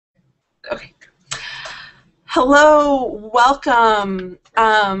Hello, welcome.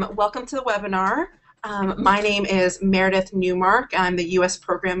 Welcome to the webinar. My name is Meredith Newmark. I'm the U.S.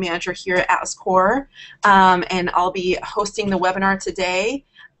 Program Manager here at Atlas Core, and I'll be hosting the webinar today.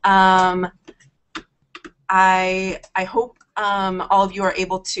 I hope all of you are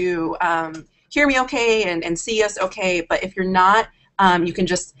able to hear me okay and see us okay, but if you're not, you can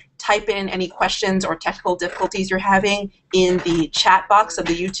just type in any questions or technical difficulties you're having in the chat box of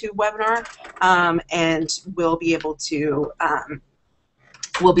the YouTube webinar, and we'll be able to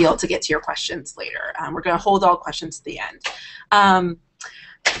get to your questions later. We're going to hold all questions to the end.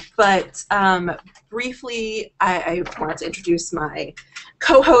 Briefly, I wanted to introduce my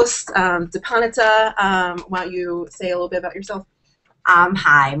co-host, Dipanita. Why don't you say a little bit about yourself?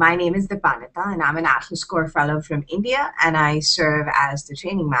 Hi, my name is Dipanita, and I'm an Atlas Core Fellow from India, and I serve as the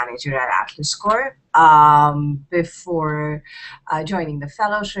training manager at Atlas Core. Before joining the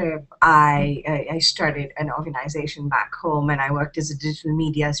fellowship, I started an organization back home, and I worked as a digital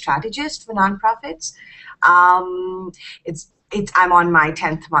media strategist for nonprofits. I'm on my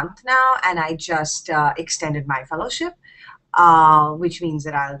 10th month now, and I just extended my fellowship, which means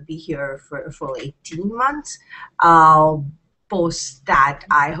that I'll be here for a full 18 months. Post that,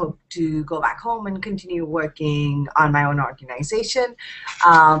 I hope to go back home and continue working on my own organization,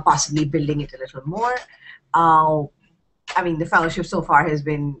 possibly building it a little more. I mean, the fellowship so far has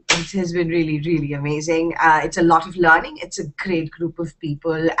been really, really amazing. It's a lot of learning. It's a great group of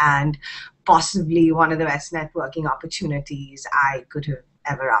people, and possibly one of the best networking opportunities I could have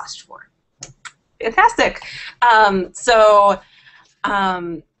ever asked for. Fantastic.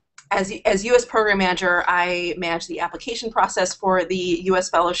 As U.S. Program Manager, I manage the application process for the U.S.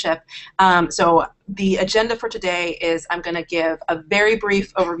 Fellowship. So the agenda for today is I'm going to give a very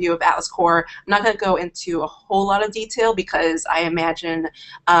brief overview of Atlas Core. I'm not going to go into a whole lot of detail because I imagine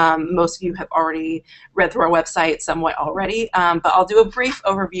most of you have already read through our website somewhat already. But I'll do a brief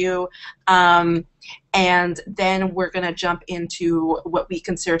overview, and then we're going to jump into what we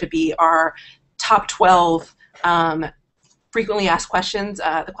consider to be our top 12 frequently asked questions,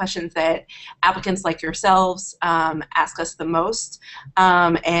 the questions that applicants like yourselves ask us the most,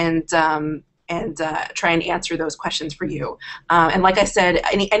 and try and answer those questions for you. And like I said,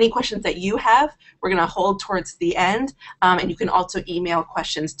 any questions that you have, we're going to hold towards the end, and you can also email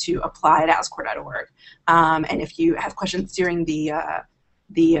questions to apply@atlascore.org. And if you have questions during the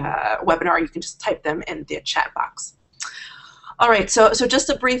webinar, you can just type them in the chat box. All right, so just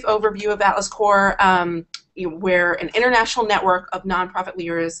a brief overview of Atlas Core. We're an international network of nonprofit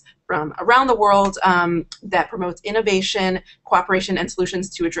leaders from around the world that promotes innovation, cooperation, and solutions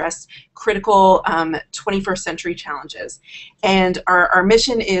to address critical 21st century challenges. And our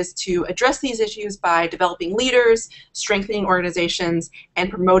mission is to address these issues by developing leaders, strengthening organizations, and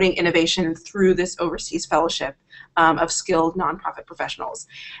promoting innovation through this overseas fellowship of skilled nonprofit professionals.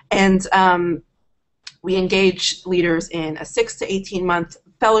 And we engage leaders in a 6 to 18-month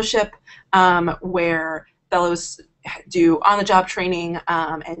fellowship where fellows do on-the-job training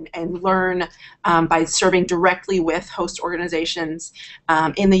and learn by serving directly with host organizations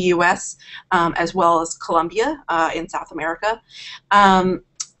in the U.S. As well as Colombia in South America.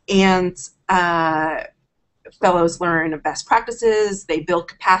 Fellows learn best practices, they build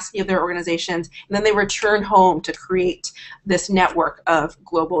capacity of their organizations, and then they return home to create this network of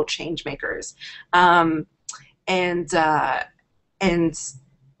global change makers. We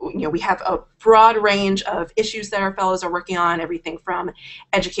have a broad range of issues that our fellows are working on, everything from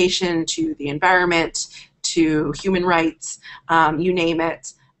education to the environment to human rights, you name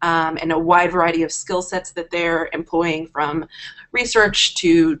it, and a wide variety of skill sets that they're employing, from research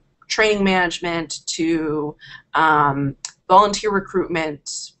to training management to volunteer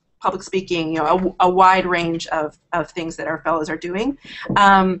recruitment, public speaking, a wide range of things that our fellows are doing.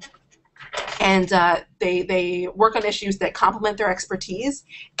 They work on issues that complement their expertise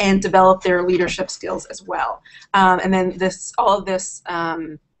and develop their leadership skills as well. And then all of this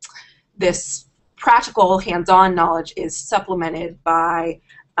practical, hands-on knowledge is supplemented by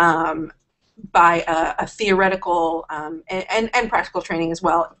a theoretical and practical training as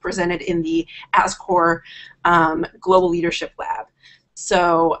well, presented in the Atlas Core Global Leadership Lab.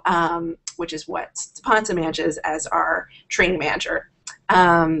 So, which is what Dipanita manages as our training manager.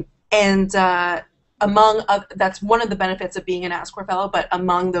 That's one of the benefits of being an Atlas Core Fellow, but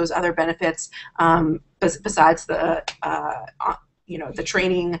among those other benefits, besides the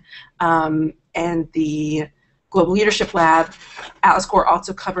training and the Global Leadership Lab, Atlas Core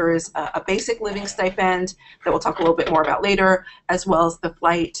also covers a basic living stipend that we'll talk a little bit more about later, as well as the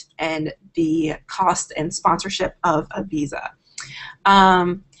flight and the cost and sponsorship of a visa.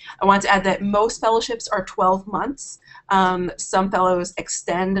 I want to add that most fellowships are 12 months. Some fellows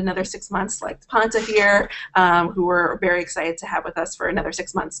extend another 6 months, like Panta here, who we're very excited to have with us for another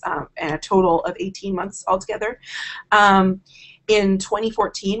 6 months, and a total of 18 months altogether. In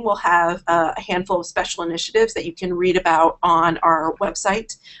 2014, we'll have a handful of special initiatives that you can read about on our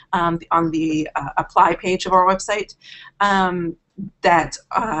website, on the apply page of our website, that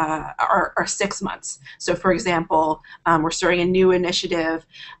are 6 months. So for example, we're starting a new initiative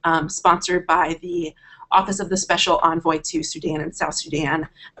sponsored by the Office of the Special Envoy to Sudan and South Sudan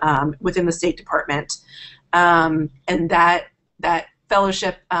within the State Department. And that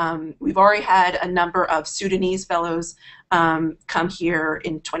fellowship, we've already had a number of Sudanese fellows come here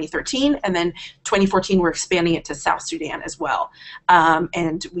in 2013, and then 2014 we're expanding it to South Sudan as well.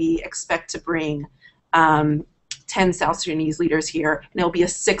 And we expect to bring 10 South Sudanese leaders here, and it'll be a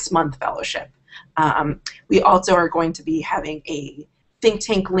 6-month fellowship. We also are going to be having a Think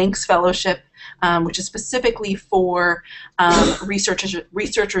Tank Links Fellowship, which is specifically for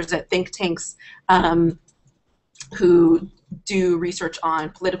researchers at think tanks who do research on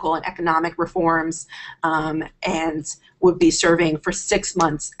political and economic reforms, and would be serving for 6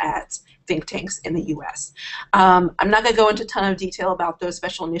 months at think tanks in the U.S. I'm not going to go into a ton of detail about those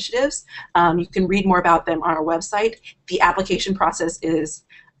special initiatives. You can read more about them on our website. The application process is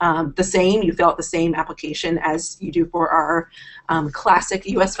the same. You fill out the same application as you do for our classic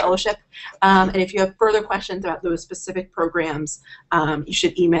U.S. fellowship. And if you have further questions about those specific programs, you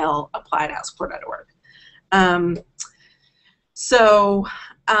should email apply@outscore.org.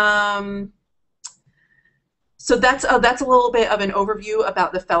 So that's a little bit of an overview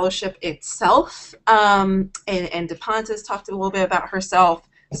about the fellowship itself, and DePonta's talked a little bit about herself.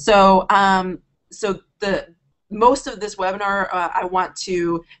 So the most of this webinar, I want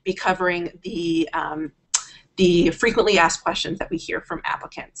to be covering the frequently asked questions that we hear from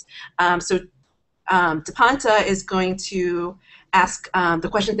applicants. DePonta is going to ask the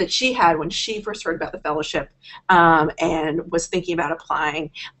questions that she had when she first heard about the fellowship and was thinking about applying,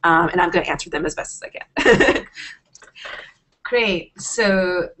 and I'm going to answer them as best as I can. Great.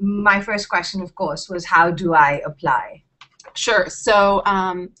 So my first question, of course, was how do I apply? Sure. So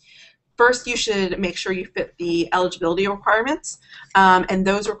first, you should make sure you fit the eligibility requirements, and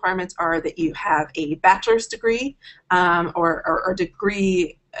those requirements are that you have a bachelor's degree or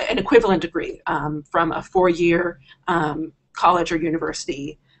degree, an equivalent degree from a 4-year college or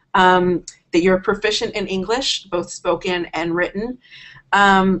university, that you're proficient in English, both spoken and written,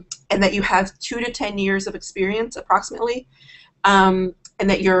 and that you have 2 to 10 years of experience approximately, and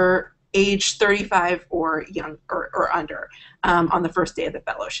that you're age 35 or young or under on the first day of the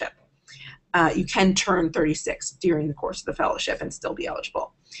fellowship. You can turn 36 during the course of the fellowship and still be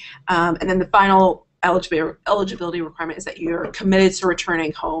eligible. And then the final eligibility requirement is that you're committed to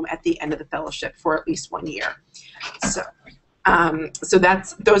returning home at the end of the fellowship for at least 1 year. So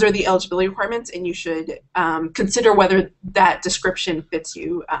those are the eligibility requirements, and you should consider whether that description fits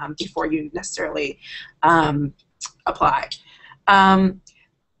you before you necessarily apply.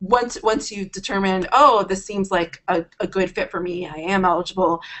 Once you've determined, oh, this seems like a good fit for me, I am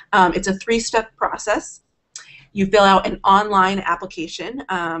eligible, it's a 3-step process. You fill out an online application.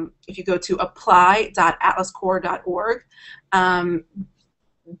 If you go to apply.atlascore.org,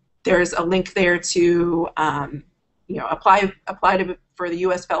 there's a link there to apply for the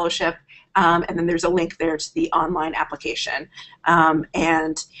U.S. fellowship, and then there's a link there to the online application.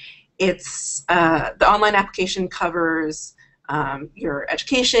 And it's the online application covers your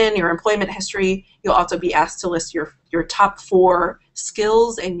education, your employment history. You'll also be asked to list your top 4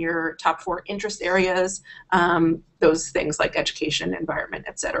 skills and your top 4 interest areas, those things like education, environment,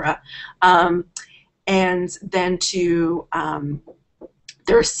 etc. And then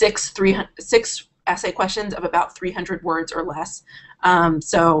there are 6 essay questions of about 300 words or less.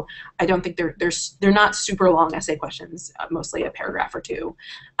 So I don't think they're not super long essay questions, mostly a paragraph or 2.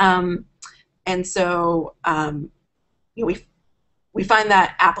 And so we find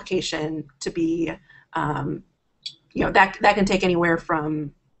that application to be that can take anywhere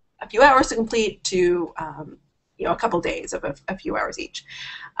from a few hours to complete to a couple days of a few hours each.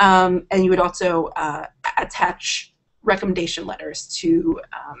 And you would also attach recommendation letters to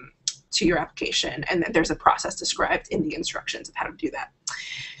your application, and there's a process described in the instructions of how to do that.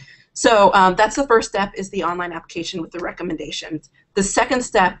 So that's the first step, is the online application with the recommendations. The second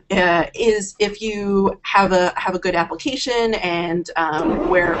step is if you have a good application and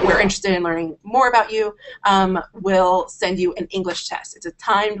we're interested in learning more about you, we'll send you an English test. It's a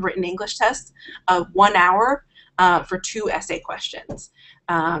timed written English test of 1 hour for 2 essay questions.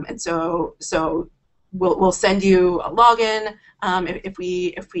 And so we'll send you a login if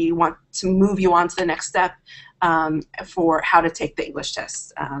we want to move you on to the next step for how to take the English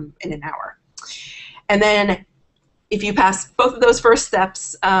test in an hour. And then if you pass both of those first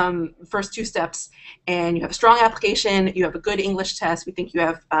two steps, and you have a strong application, you have a good English test, we think you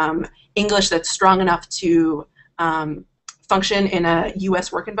have English that's strong enough to function in a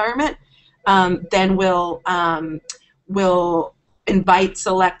U.S. work environment, then we'll invite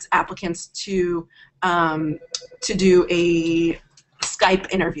select applicants to do a Skype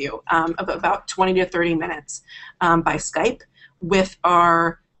interview of about 20 to 30 minutes by Skype with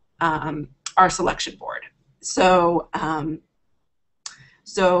our selection board. So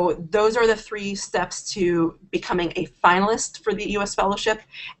those are the 3 steps to becoming a finalist for the U.S. Fellowship.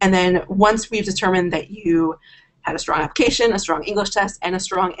 And then once we've determined that you had a strong application, a strong English test, and a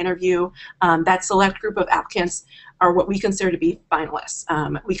strong interview, that select group of applicants are what we consider to be finalists.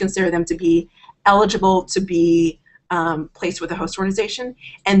 We consider them to be eligible to be placed with a host organization,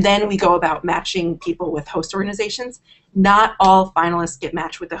 and then we go about matching people with host organizations. Not all finalists get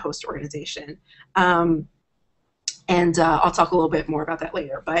matched with the host organization. And I'll talk a little bit more about that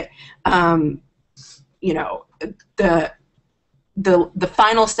later. But you know, the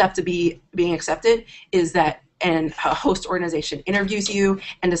final step to being accepted is that a host organization interviews you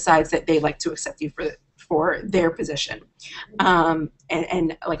and decides that they'd like to accept you for their position.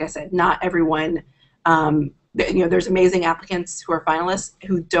 And like I said, not everyone. You know, there's amazing applicants who are finalists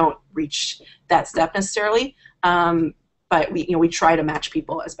who don't reach that step necessarily. But we try to match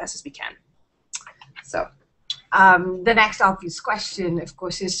people as best as we can. So. The next obvious question, of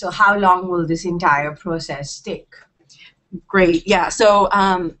course, is, so how long will this entire process take? Great. Yeah. So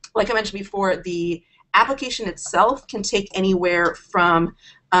like I mentioned before, the application itself can take anywhere from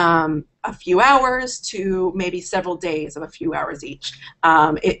a few hours to maybe several days of a few hours each.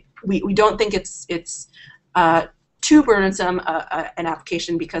 We don't think it's too burdensome an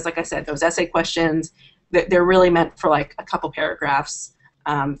application because, like I said, those essay questions, they're really meant for like a couple paragraphs,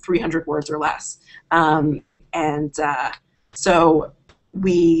 300 words or less. So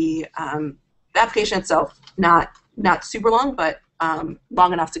the application itself not super long, but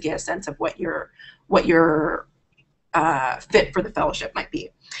long enough to get a sense of what your fit for the fellowship might be.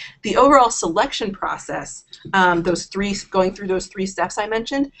 The overall selection process, going through those 3 steps I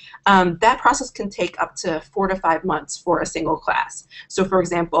mentioned, that process can take up to 4 to 5 months for a single class. So for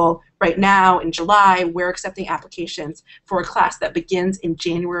example, right now in July, we're accepting applications for a class that begins in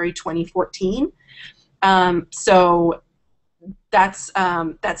January 2014. So that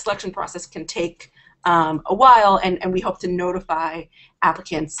selection process can take a while, and we hope to notify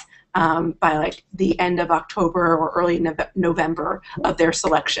applicants by like the end of October or early November of their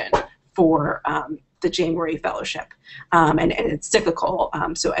selection for the January fellowship. And it's cyclical,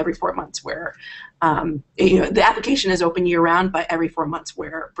 so every 4 months the application is open year-round, but every 4 months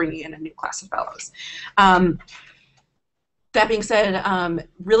we're bringing in a new class of fellows. That being said,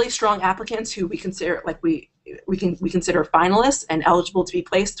 really strong applicants who we consider we consider finalists and eligible to be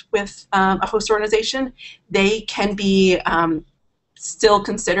placed with a host organization, they can be still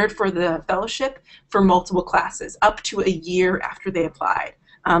considered for the fellowship for multiple classes up to a year after they applied.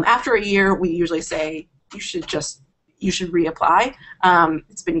 After a year, we usually say you should reapply.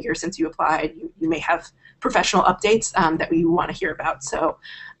 It's been a year since you applied. You may have professional updates that we want to hear about. So,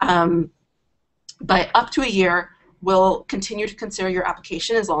 but up to a year, we'll continue to consider your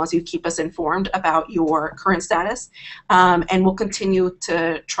application as long as you keep us informed about your current status, and we'll continue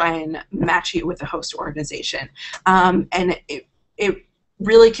to try and match you with a host organization. And it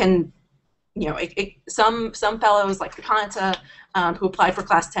really can, some fellows like Kanata, who applied for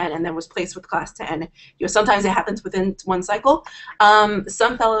Class 10 and then was placed with Class 10, sometimes it happens within one cycle.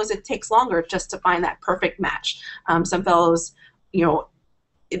 Some fellows it takes longer just to find that perfect match. Some fellows,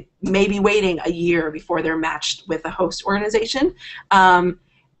 it may be waiting a year before they're matched with a host organization,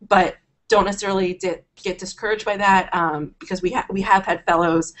 but don't necessarily get discouraged by that, because we have had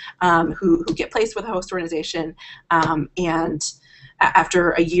fellows who get placed with a host organization, and after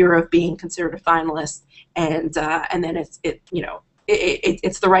a year of being considered a finalist, and then it's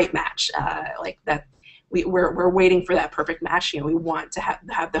the right match, like that. We're waiting for that perfect match. We want to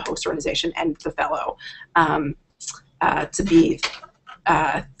have the host organization and the fellow to be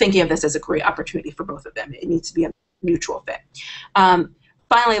thinking of this as a great opportunity for both of them. It needs to be a mutual fit.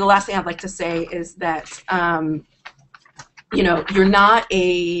 Finally, the last thing I'd like to say is that you're not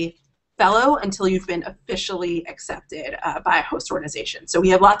a fellow until you've been officially accepted by a host organization. So we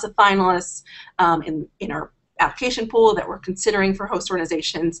have lots of finalists in our application pool that we're considering for host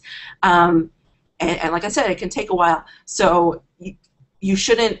organizations, and like I said, it can take a while. So you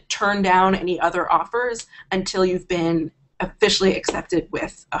shouldn't turn down any other offers until you've been officially accepted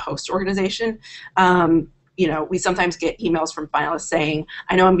with a host organization. You know, we sometimes get emails from finalists saying,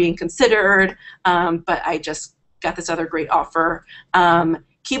 I know I'm being considered, but I just got this other great offer.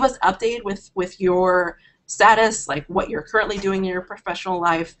 Keep us updated with your status, like what you're currently doing in your professional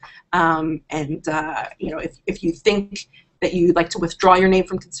life, and you know, if you think that you'd like to withdraw your name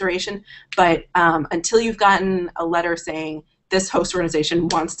from consideration, but until you've gotten a letter saying this host organization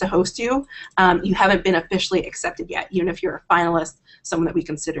wants to host you, you haven't been officially accepted yet, even if you're a finalist, someone that we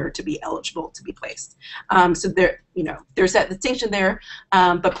consider to be eligible to be placed. So there, you know, there's that distinction there,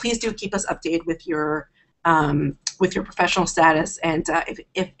 but please do keep us updated with your professional status, and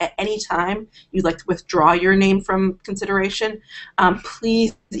if at any time you'd like to withdraw your name from consideration,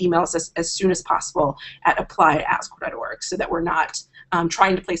 please email us as soon as possible at apply@ascor.org, so that we're not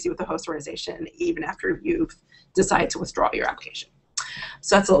trying to place you with a host organization even after you've decided to withdraw your application.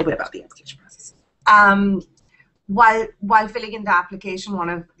 So that's a little bit about the application process. While filling in the application, one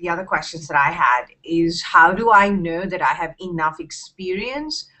of the other questions that I had is, how do I know that I have enough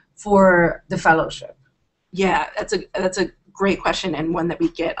experience for the fellowship? Yeah, that's a great question, and one that we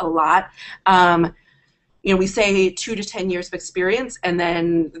get a lot. You know, we say 2 to 10 years of experience, and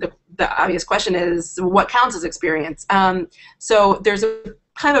then the obvious question is, what counts as experience? So there's a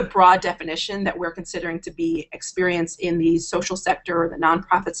kind of a broad definition that we're considering to be experience in the social sector or the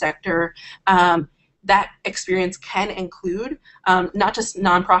nonprofit sector. That experience can include not just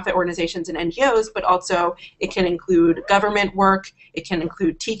nonprofit organizations and NGOs, but also it can include government work, it can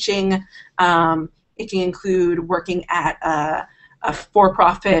include teaching, it can include working at a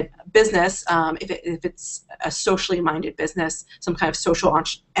for-profit business, if it's a socially minded business, some kind of social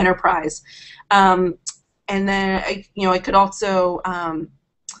enterprise. And then, you know, it could also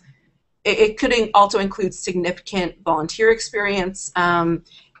it could also include significant volunteer experience.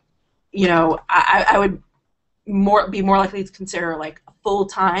 You know, I would be more likely to consider like a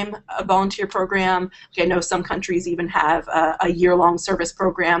full-time volunteer program. Okay, I know some countries even have a year-long service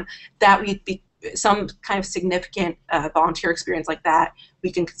program. That would be some kind of significant volunteer experience like that.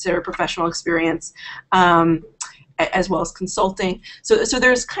 We can consider professional experience, as well as consulting. So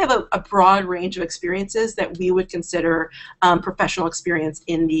there's kind of a broad range of experiences that we would consider professional experience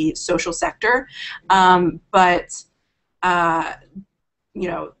in the social sector. But you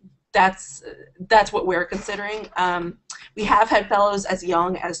know, that's what we're considering. We have had fellows as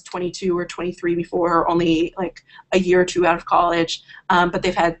young as 22 or 23 before, only like a year or two out of college, but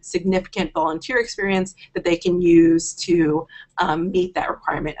they've had significant volunteer experience that they can use to meet that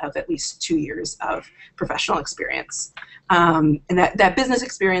requirement of at least 2 years of professional experience. And that business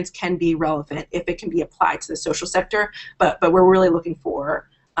experience can be relevant if it can be applied to the social sector, but we're really looking for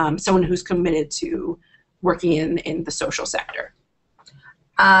someone who's committed to working in the social sector.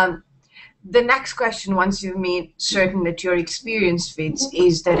 The next question, once you've made certain that your experience fits,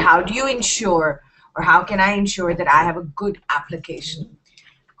 is that how do you ensure, or how can I ensure that I have a good application?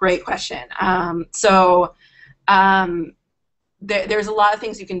 Great question. There's a lot of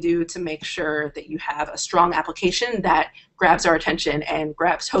things you can do to make sure that you have a strong application that grabs our attention and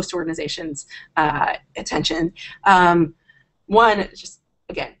grabs host organizations' attention. One, just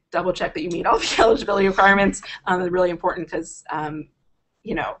again, double check that you meet all the eligibility requirements. They're really important because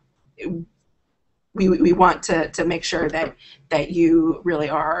you know, we want to make sure that you really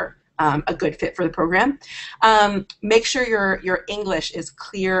are a good fit for the program. Make sure your English is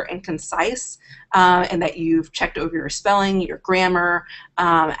clear and concise, and that you've checked over your spelling, your grammar.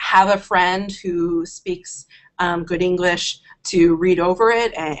 Have a friend who speaks good English to read over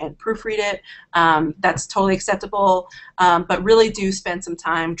it and proofread it. That's totally acceptable, but really do spend some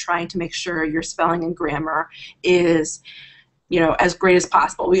time trying to make sure your spelling and grammar is, you know, as great as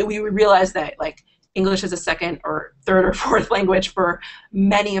possible. We realize that like English is a second or third or fourth language for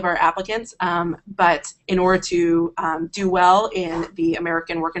many of our applicants, but in order to do well in the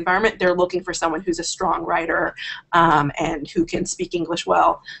American work environment, they're looking for someone who's a strong writer and who can speak English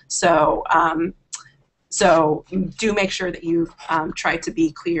well. So so do make sure that you've tried to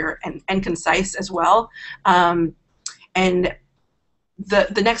be clear and concise as well. And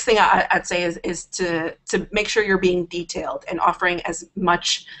the next thing I'd say is to make sure you're being detailed and offering as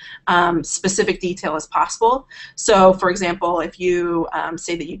much specific detail as possible. So, for example, if you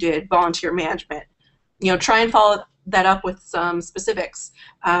say that you did volunteer management, you know, try and follow that up with some specifics.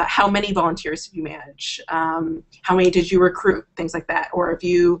 How many volunteers did you manage? How many did you recruit? Things like that. Or if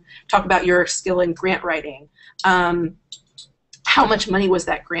you talk about your skill in grant writing, how much money was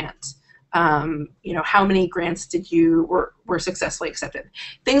that grant? you know, how many grants did you were successfully accepted?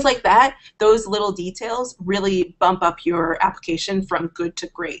 Things like that. Those little details really bump up your application from good to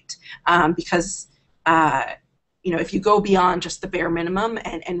great, because you know, if you go beyond just the bare minimum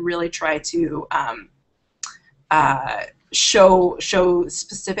and really try to show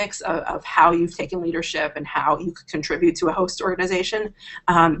specifics of how you've taken leadership and how you could contribute to a host organization,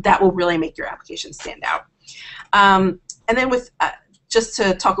 that will really make your application stand out. And then with just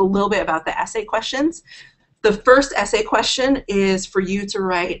to talk a little bit about the essay questions. The first essay question is for you to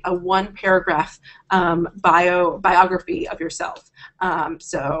write a one-paragraph biography of yourself.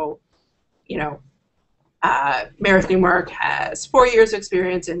 So, you know, Meredith Newmark has 4 years of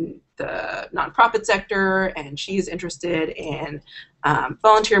experience in the nonprofit sector, and she's interested in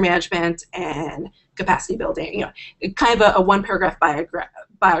volunteer management and capacity building. You know, kind of a one-paragraph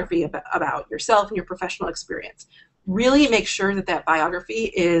biography about yourself and your professional experience. Really make sure that that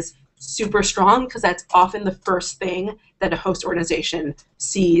biography is super strong, because that's often the first thing that a host organization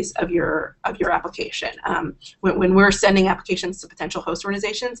sees of your application. When we're sending applications to potential host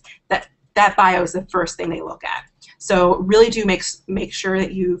organizations, that bio is the first thing they look at. So really do make sure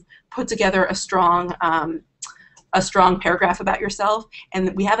that you've put together a strong paragraph about yourself,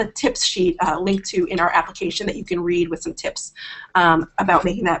 and we have a tips sheet linked to in our application that you can read with some tips about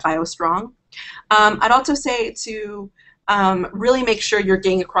making that bio strong. I'd also say to really make sure you're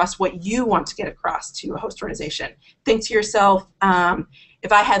getting across what you want to get across to a host organization. Think to yourself,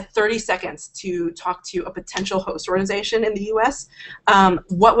 if I had 30 seconds to talk to a potential host organization in the US,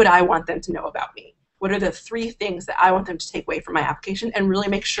 what would I want them to know about me? What are the 3 things that I want them to take away from my application? And really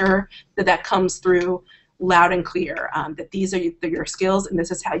make sure that that comes through loud and clear, that these are your skills and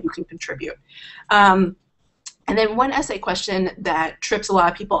this is how you can contribute. And then one essay question that trips a lot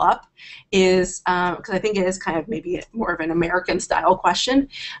of people up is, because I think it is kind of maybe more of an American style question,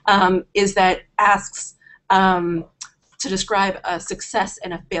 is that asks to describe a success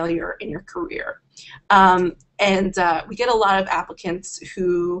and a failure in your career. And we get a lot of applicants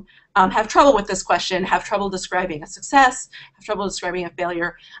who have trouble with this question, have trouble describing a success, have trouble describing a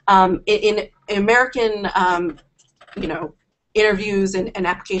failure. In American, you know, interviews and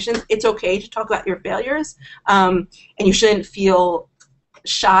applications, it's okay to talk about your failures, and you shouldn't feel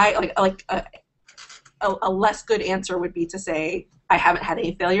shy. Like a less good answer would be to say, I haven't had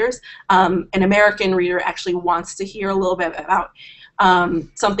any failures. An American reader actually wants to hear a little bit about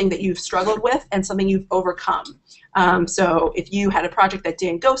something that you've struggled with and something you've overcome. So if you had a project that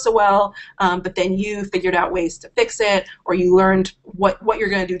didn't go so well, but then you figured out ways to fix it, or you learned what you're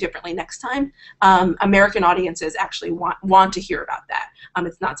going to do differently next time, American audiences actually want to hear about that.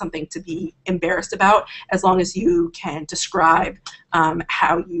 It's not something to be embarrassed about, as long as you can describe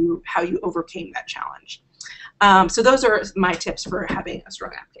how you overcame that challenge. So those are my tips for having a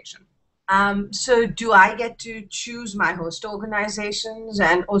strong application. So do I get to choose my host organizations,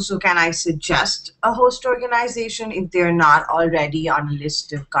 and also can I suggest a host organization if they're not already on a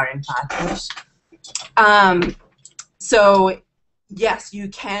list of current partners? So yes, you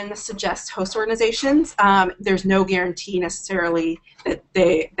can suggest host organizations. There's no guarantee necessarily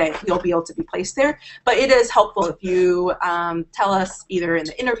that you'll be able to be placed there, but it is helpful if you tell us either in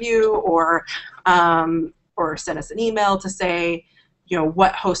the interview or send us an email to say, you know,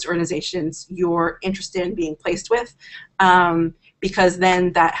 what host organizations you're interested in being placed with, because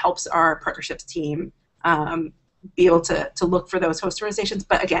then that helps our partnerships team be able to look for those host organizations.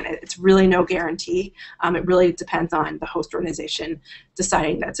 But again, it's really no guarantee. It really depends on the host organization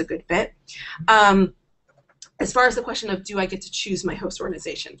deciding that's a good fit. As far as the question of do I get to choose my host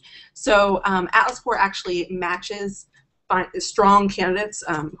organization, so Atlas Corps actually matches strong candidates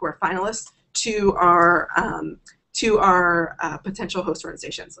who are finalists to our potential host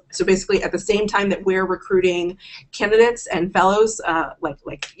organizations. So basically, at the same time that we're recruiting candidates and fellows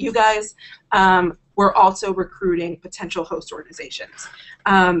like you guys, we're also recruiting potential host organizations.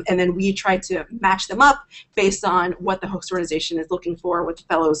 And then we try to match them up based on what the host organization is looking for, what the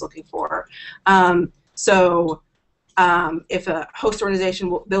fellow is looking for. So if a host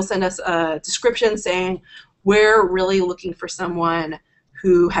organization, they'll send us a description saying, we're really looking for someone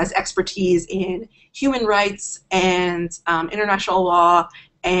who has expertise in human rights and international law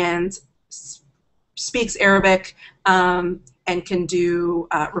and speaks Arabic and can do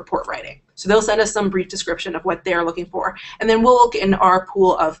report writing. So they'll send us some brief description of what they're looking for, and then we'll look in our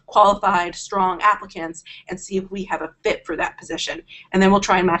pool of qualified, strong applicants and see if we have a fit for that position, and then we'll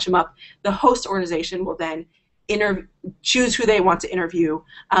try and match them up. The host organization will then choose who they want to interview,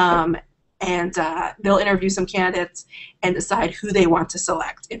 and they'll interview some candidates and decide who they want to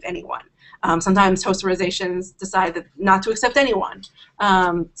select, if anyone. Sometimes host organizations decide that not to accept anyone.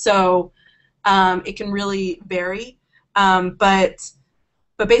 So It can really vary, but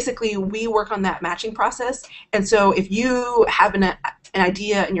basically we work on that matching process. And so if you have an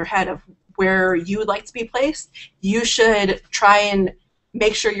idea in your head of where you would like to be placed, you should try and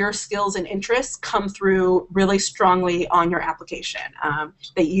make sure your skills and interests come through really strongly on your application.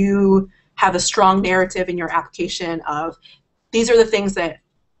 That you have a strong narrative in your application of these are the things that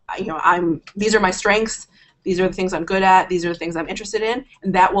these are my strengths, these are the things I'm good at, these are the things I'm interested in,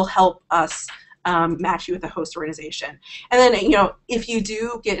 and that will help us match you with a host organization. And then, if you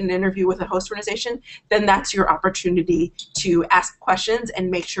do get an interview with a host organization, then that's your opportunity to ask questions and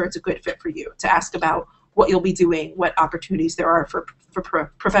make sure it's a good fit for you, to ask about what you'll be doing, what opportunities there are for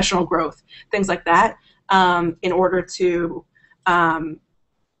professional growth, things like that, in order to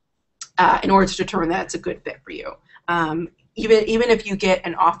determine that it's a good fit for you. Even if you get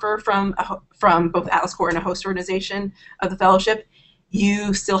an offer from both Atlas Corps and a host organization of the fellowship,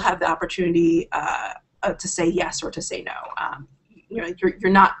 you still have the opportunity to say yes or to say no.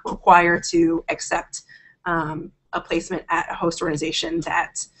 You're not required to accept a placement at a host organization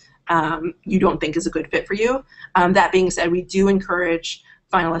that you don't think is a good fit for you. That being said, we do encourage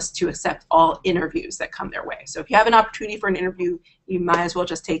finalists to accept all interviews that come their way. So if you have an opportunity for an interview, you might as well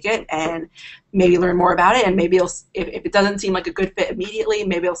just take it and maybe learn more about it. And maybe if it doesn't seem like a good fit immediately,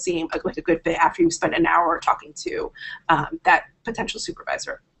 maybe it'll seem like a good fit after you spend an hour talking to that potential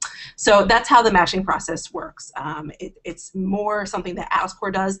supervisor. So that's how the matching process works. It's more something that Atlas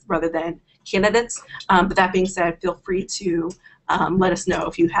Corps does rather than candidates. But that being said, feel free to let us know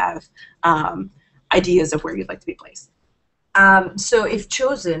if you have ideas of where you'd like to be placed. So if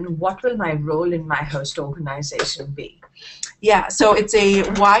chosen, what will my role in my host organization be? Yeah, so it's a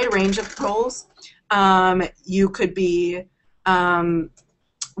wide range of roles. You could be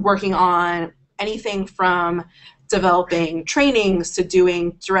working on anything from developing trainings to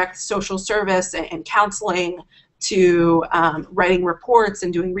doing direct social service and counseling to writing reports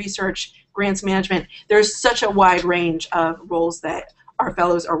and doing research, grants management. There's such a wide range of roles that our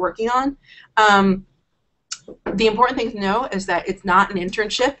fellows are working on. The important thing to know is that it's not an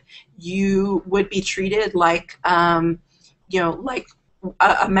internship. You would be treated like, like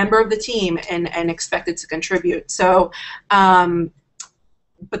a member of the team and expected to contribute. So,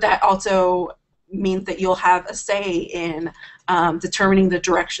 but that also means that you'll have a say in determining the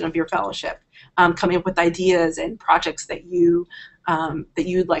direction of your fellowship, coming up with ideas and projects that you'd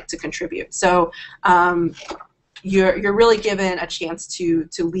like to contribute. So, you're really given a chance to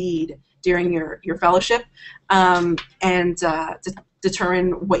lead during your fellowship, and to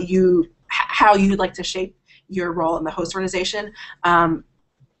determine how you'd like to shape your role in the host organization. But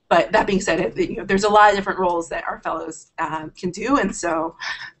that being said, there's a lot of different roles that our fellows can do, and so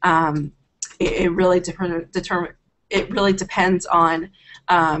it really depends on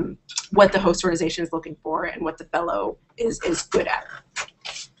what the host organization is looking for and what the fellow is good at.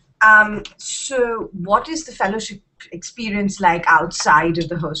 So what is the fellowship experience like outside of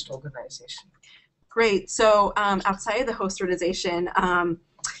the host organization? Great. So outside of the host organization,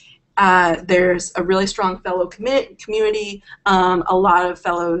 there's a really strong fellow community. A lot of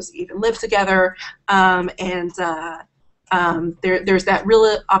fellows even live together, and there's that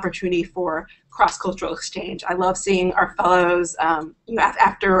real opportunity for cross-cultural exchange. I love seeing our fellows.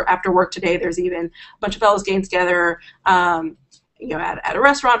 After work today, there's even a bunch of fellows getting together, at a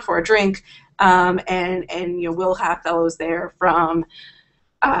restaurant for a drink, and we'll have fellows there from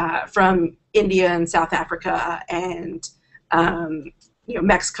India and South Africa and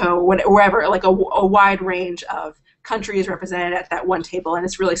Mexico, wherever, like a wide range of countries represented at that one table, and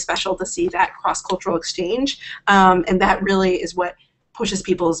it's really special to see that cross-cultural exchange, and that really is what pushes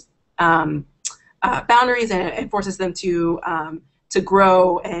people's boundaries and forces them to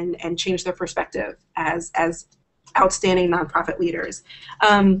grow and change their perspective as outstanding nonprofit leaders.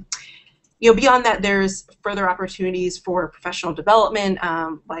 Beyond that, there's further opportunities for professional development,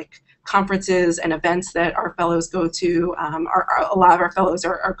 like conferences and events that our fellows go to. A lot of our fellows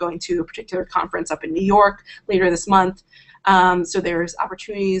are going to a particular conference up in New York later this month. So there's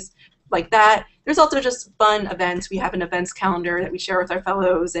opportunities like that. There's also just fun events. We have an events calendar that we share with our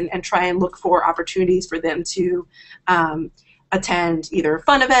fellows and try and look for opportunities for them to attend either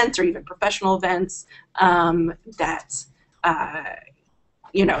fun events or even professional events that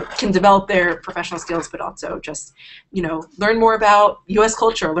can develop their professional skills, but also just learn more about U.S.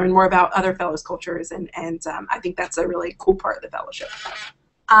 culture, learn more about other fellows' cultures, and I think that's a really cool part of the fellowship.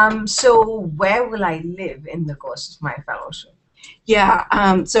 So where will I live in the course of my fellowship?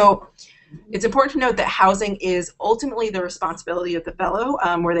 Yeah, so it's important to note that housing is ultimately the responsibility of the fellow,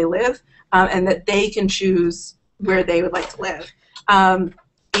 where they live, and that they can choose where they would like to live.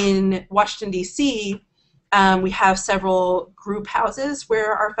 In Washington, D.C., we have several group houses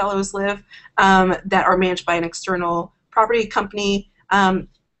where our fellows live that are managed by an external property company.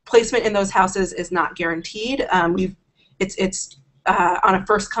 Placement in those houses is not guaranteed. It's on a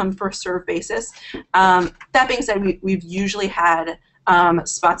first-come, first-served basis. That being said, we've usually had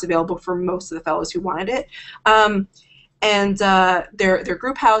spots available for most of the fellows who wanted it. And they're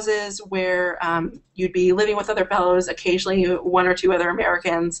group houses where you'd be living with other fellows, occasionally one or two other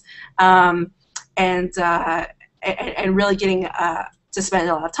Americans, and really getting to spend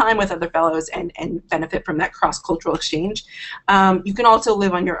a lot of time with other fellows and benefit from that cross-cultural exchange. You can also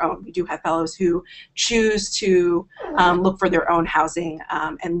live on your own. We do have fellows who choose to look for their own housing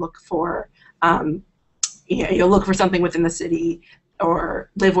and look for look for something within the city or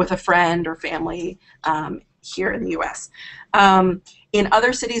live with a friend or family here in the U.S. In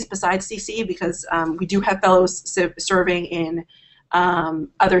other cities besides D.C., because we do have fellows serving in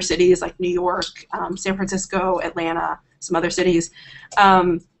other cities like New York, San Francisco, Atlanta, some other cities,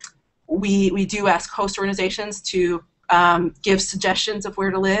 we do ask host organizations to give suggestions of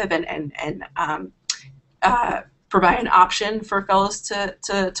where to live and provide an option for fellows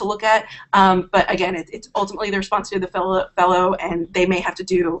to look at. But again, it's ultimately the responsibility of the fellow, and they may have to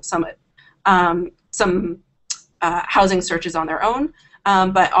do some housing searches on their own.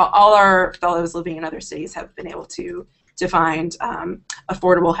 But all our fellows living in other cities have been able to find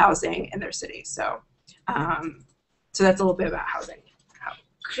affordable housing in their cities. So that's a little bit about housing.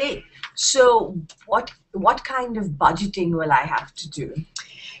 Great. So what kind of budgeting will I have to do?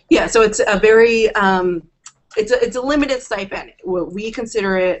 Yeah, so it's a very it's a limited stipend. We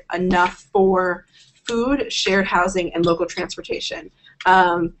consider it enough for food, shared housing, and local transportation.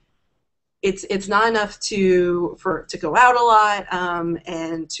 It's not enough to go out a lot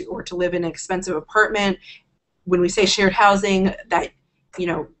and to live in an expensive apartment. When we say shared housing, that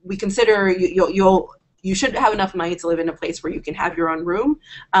we consider you should have enough money to live in a place where you can have your own room,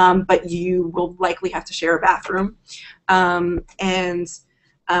 but you will likely have to share a bathroom and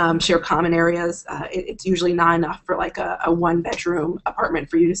share common areas. It's usually not enough for like a one-bedroom apartment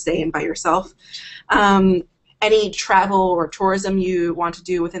for you to stay in by yourself. Any travel or tourism you want to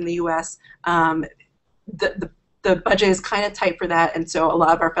do within the U.S., the budget is kind of tight for that, and so a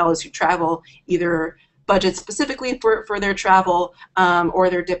lot of our fellows who travel either budget specifically for their travel, or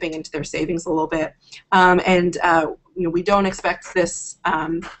they're dipping into their savings a little bit. We don't expect this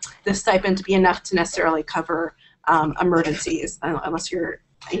stipend to be enough to necessarily cover emergencies, unless you're,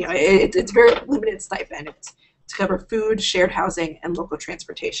 it's a very limited stipend. It's to cover food, shared housing, and local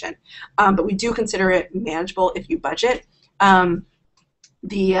transportation. But we do consider it manageable if you budget.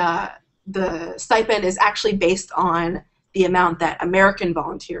 The stipend is actually based on the amount that American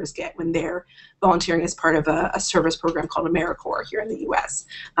volunteers get when they're volunteering as part of a service program called AmeriCorps here in the U.S.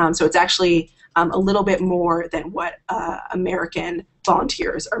 So it's actually a little bit more than what American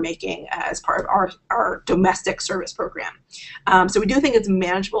volunteers are making as part of our domestic service program. So we do think it's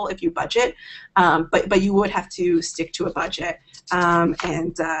manageable if you budget, but you would have to stick to a budget.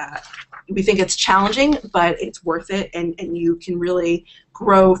 We think it's challenging, but it's worth it, and you can really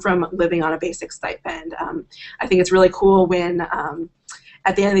grow from living on a basic stipend. I think it's really cool when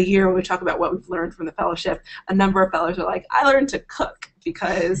at the end of the year when we talk about what we've learned from the fellowship, a number of fellows are like, I learned to cook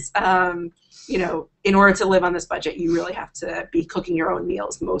because in order to live on this budget, you really have to be cooking your own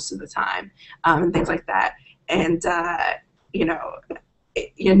meals most of the time, and things like that. And a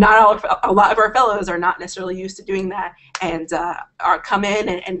lot of our fellows are not necessarily used to doing that, and come in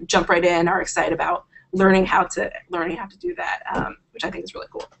and jump right in, are excited about learning how to do that, which I think is really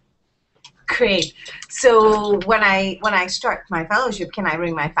cool. Great. So when I start my fellowship, can I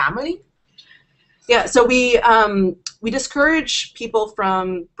bring my family? Yeah. So we discourage people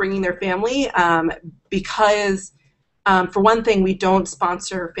from bringing their family because, for one thing, we don't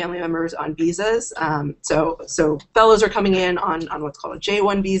sponsor family members on visas. So fellows are coming in on what's called a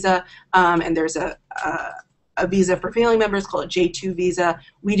J-1 visa, and there's a visa for family members called a J-2 visa.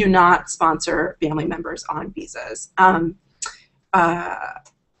 We do not sponsor family members on visas.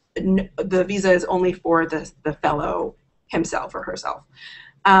 The visa is only for the fellow himself or herself.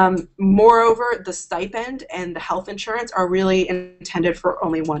 Moreover, the stipend and the health insurance are really intended for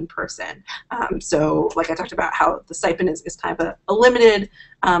only one person. So like I talked about how the stipend is kind of a limited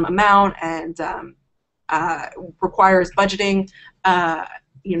amount and requires budgeting.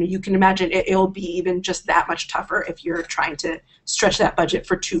 You can imagine it'll be even just that much tougher if you're trying to stretch that budget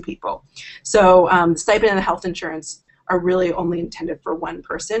for two people. So the stipend and the health insurance are really only intended for one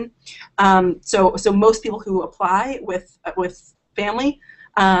person. So most people who apply with family,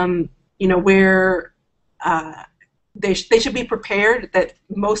 they should be prepared that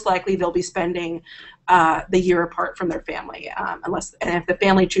most likely they'll be spending the year apart from their family, and if the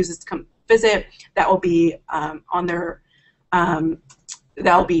family chooses to come visit, that will be on their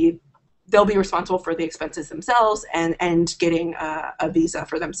they'll be responsible for the expenses themselves and getting a visa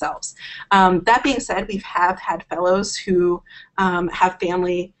for themselves. That being said, we have had fellows who have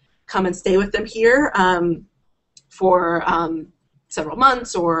family come and stay with them here for several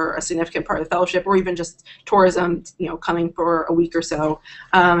months or a significant part of the fellowship, or even just tourism, coming for a week or so.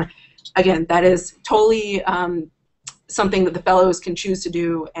 Again, that is totally something that the fellows can choose to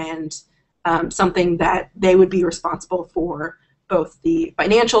do, and something that they would be responsible for, both the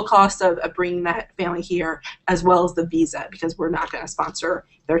financial cost of bringing that family here as well as the visa, because we're not going to sponsor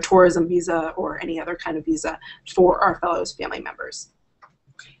their tourism visa or any other kind of visa for our fellows' family members.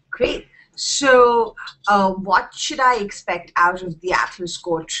 Great. So what should I expect out of the Atlas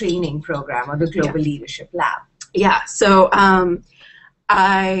Core training program or the Global Leadership Lab? Yeah, so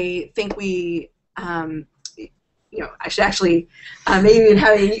I think we, I should actually maybe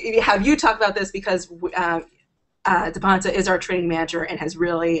have you talk about this, because Dipanta is our training manager and has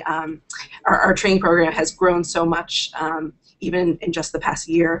really, our training program has grown so much, even in just the past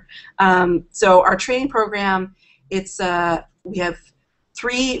year. So our training program, we have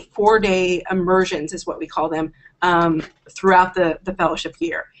 3 4-day immersions, is what we call them, throughout the fellowship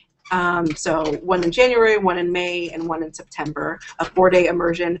year. So one in January, one in May, and one in September, a 4-day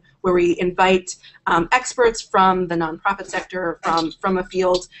immersion where we invite experts from the nonprofit sector, from a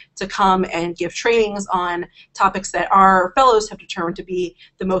field, to come and give trainings on topics that our fellows have determined to be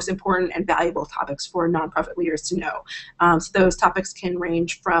the most important and valuable topics for nonprofit leaders to know. So those topics can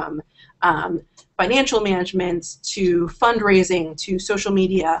range from financial management to fundraising to social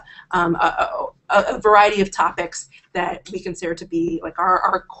media, a variety of topics that we consider to be like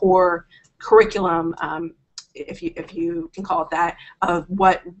our core curriculum, if you can call it that, of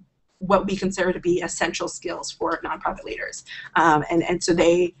what we consider to be essential skills for nonprofit leaders. And so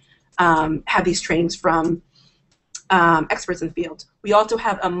they have these trainings from experts in the field. We also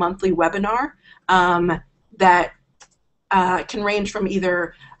have a monthly webinar that can range from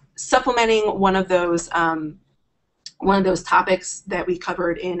either supplementing one of those topics that we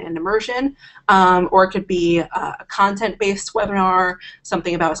covered in an immersion, or it could be a content-based webinar,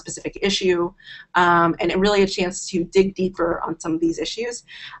 something about a specific issue, and really a chance to dig deeper on some of these issues.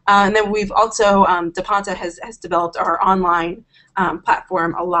 And then we've also, Dipanta has developed our online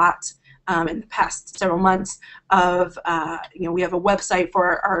platform a lot in the past several months. We have a website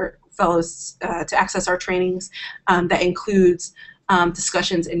for our fellows to access our trainings that includes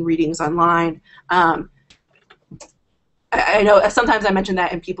discussions and readings online. I know sometimes I mention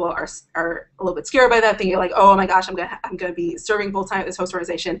that and people are a little bit scared by that, thinking like, oh my gosh, I'm gonna be serving full time at this host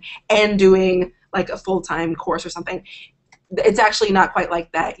organization and doing like a full-time course or something. It's actually not quite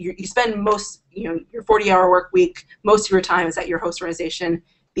like that. You spend most, your 40-hour work week, most of your time is at your host organization.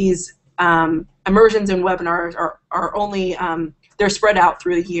 These immersions and webinars are only, they're spread out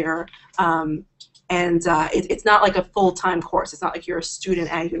through the year. It's not like a full-time course. It's not like you're a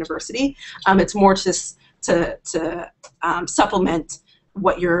student at a university. It's more just to supplement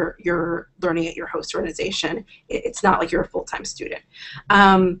what you're learning at your host organization. It's not like you're a full-time student.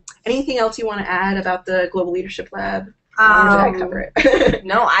 Anything else you want to add about the Global Leadership Lab? Or did I cover it?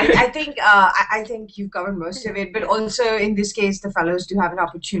 No, I think you've covered most of it. But also in this case, the fellows do have an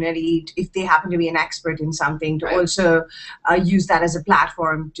opportunity, if they happen to be an expert in something, to also use that as a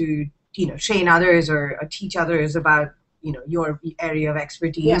platform to train others or teach others about your area of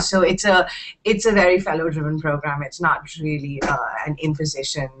expertise. Yeah. So it's a very fellow-driven program. It's not really an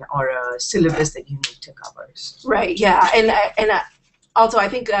imposition or a syllabus that you need to cover. Right. Yeah. And also I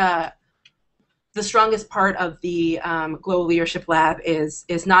think the strongest part of the Global Leadership Lab is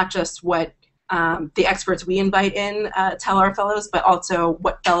not just what the experts we invite in tell our fellows, but also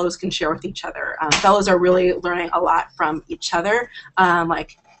what fellows can share with each other. Fellows are really learning a lot from each other.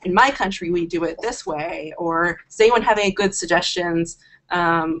 Like, in my country, we do it this way, or does anyone have any good suggestions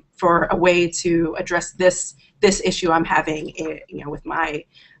for a way to address this issue I'm having, with my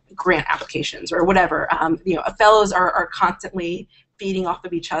grant applications or whatever? Fellows are constantly feeding off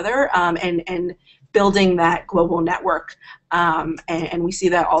of each other and building that global network, and we see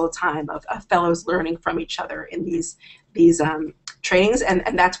that all the time of fellows learning from each other in these trainings,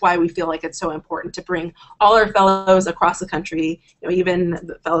 and that's why we feel like it's so important to bring all our fellows across the country. Even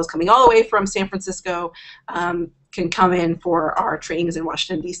the fellows coming all the way from San Francisco can come in for our trainings in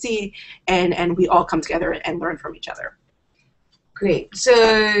Washington, D.C., and we all come together and learn from each other. Great. So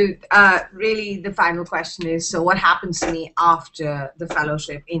really the final question is, so what happens to me after the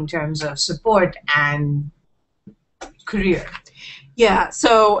fellowship in terms of support and career? Yeah.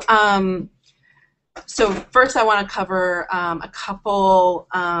 So first, I want to cover a couple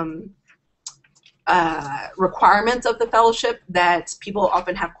requirements of the fellowship that people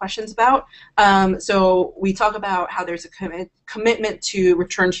often have questions about. So we talk about how there's a commitment to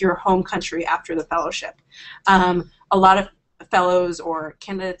return to your home country after the fellowship. A lot of fellows or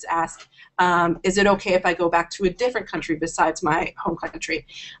candidates ask, is it okay if I go back to a different country besides my home country?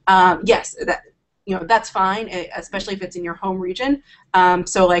 Yes, that's fine, especially if it's in your home region.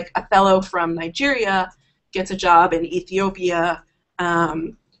 So like a fellow from Nigeria gets a job in Ethiopia,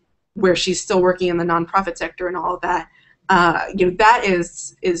 where she's still working in the nonprofit sector and all of that. That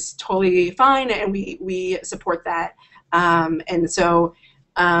is totally fine, and we support that. And so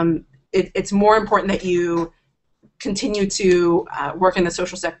it's more important that you continue to work in the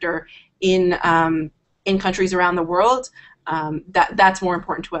social sector in countries around the world. That's more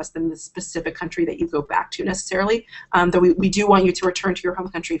important to us than the specific country that you go back to necessarily. Though we do want you to return to your home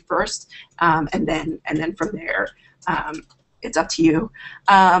country first, and then from there, it's up to you.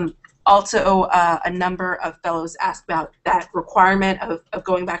 Also, a number of fellows ask about that requirement of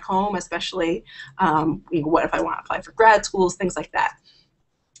going back home, especially what if I want to apply for grad schools, things like that.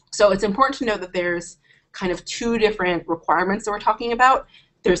 So it's important to know that there's kind of two different requirements that we're talking about.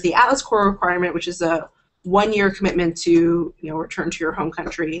 There's the Atlas Core requirement, which is a one-year commitment to return to your home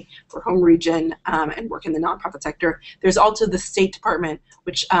country or home region and work in the nonprofit sector. There's also the State Department,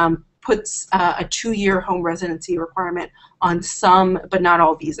 which puts a 2-year home residency requirement on some, but not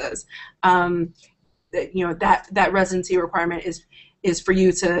all visas. That residency requirement is for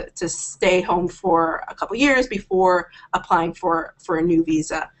you to stay home for a couple years before applying for a new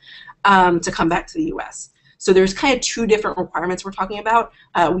visa to come back to the U.S. So there's kind of two different requirements we're talking about.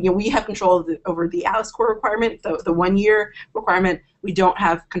 We have control over the Atlas Core requirement, the 1-year requirement. We don't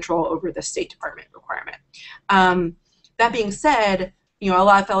have control over the State Department requirement. That being said, a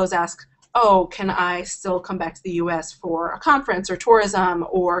lot of fellows ask, oh, can I still come back to the U.S. for a conference or tourism,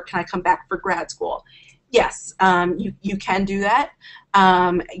 or can I come back for grad school? Yes, you can do that.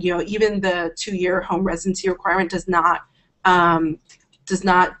 Even the 2-year home residency requirement does not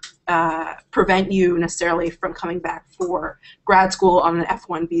prevent you necessarily from coming back for grad school on an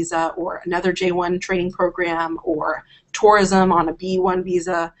F1 visa or another J1 training program or tourism on a B1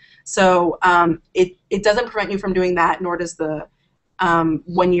 visa. So it doesn't prevent you from doing that, nor does the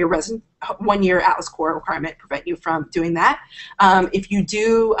 1-year Atlas Core requirement prevent you from doing that. If you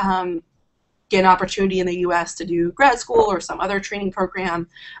do get an opportunity in the U.S. to do grad school or some other training program,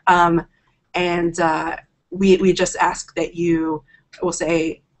 and we just ask that you will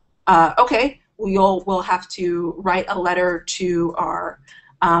say, okay, we'll have to write a letter to our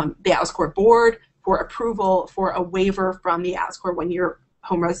the Atlas Core board for approval for a waiver from the Atlas Core 1-year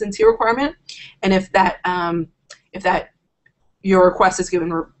home residency requirement, and if that your request is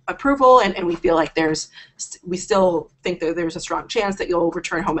given approval, and we feel like we still think that there's a strong chance that you'll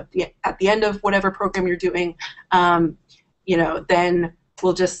return home at the end of whatever program you're doing, then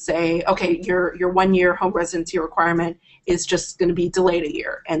we'll just say, okay, your 1-year home residency requirement is just going to be delayed a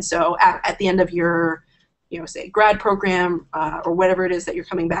year, and so at the end of your, say grad program or whatever it is that you're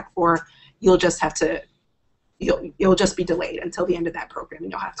coming back for, you'll just be delayed until the end of that program,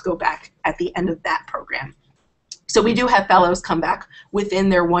 and you'll have to go back at the end of that program. So we do have fellows come back within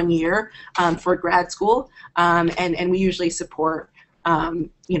their 1 year for grad school, and we usually support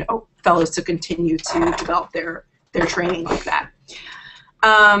fellows to continue to develop their training like that.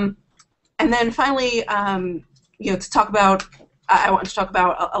 And then finally, to talk about, I want to talk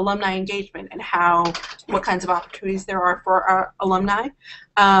about alumni engagement and what kinds of opportunities there are for our alumni.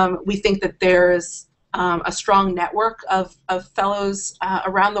 We think that there's a strong network of fellows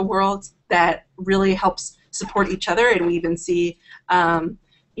around the world that really helps support each other, and we even see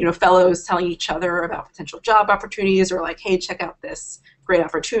fellows telling each other about potential job opportunities, or like, hey, check out this great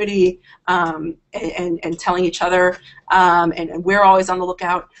opportunity, and telling each other, and we're always on the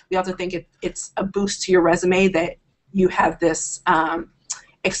lookout. We also think it's a boost to your resume that you have this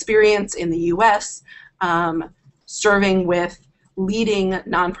experience in the U.S. Serving with leading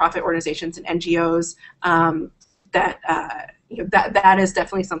nonprofit organizations and NGOs. That is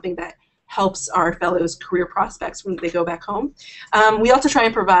definitely something that helps our fellows' career prospects when they go back home. We also try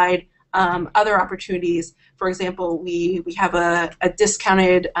and provide other opportunities. For example, we have a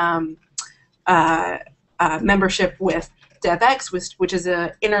discounted membership with DevX, which is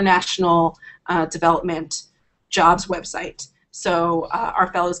an international development jobs website. So our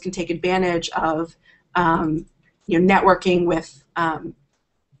fellows can take advantage of networking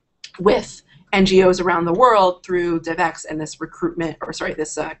with NGOs around the world through DevX and this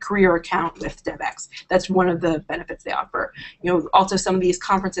career account with DevX. That's one of the benefits they offer. Also some of these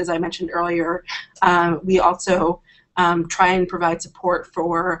conferences I mentioned earlier, we also try and provide support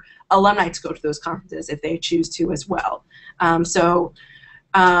for alumni to go to those conferences if they choose to as well. And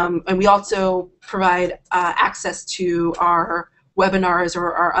we also provide access to our webinars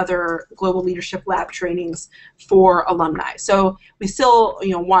or our other Global Leadership Lab trainings for alumni. So we still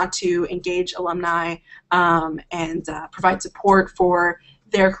want to engage alumni and provide support for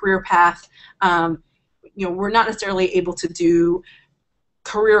their career path. We're not necessarily able to do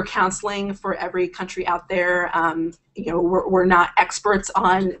career counseling for every country out there. We're not experts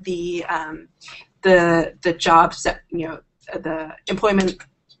on the jobs that, the employment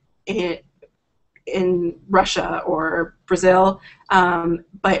in Russia or Brazil,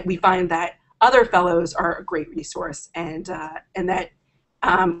 but we find that other fellows are a great resource, and that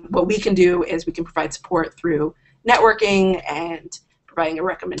what we can do is we can provide support through networking and providing a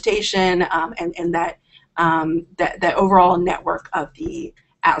recommendation, and that overall network of the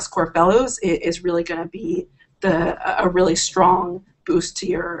Atlas Core Fellows is really going to be a really strong boost to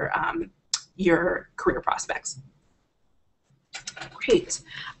your career prospects. Great.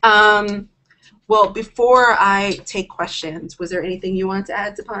 Well, before I take questions, was there anything you want to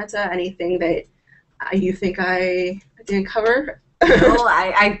add, Zapanta? Anything that you think I didn't cover? No,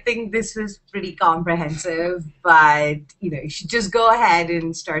 I think this was pretty comprehensive, but you should just go ahead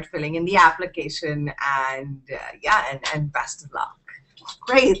and start filling in the application, and and best of luck.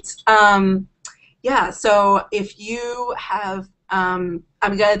 Great. Yeah. So if you have, I'm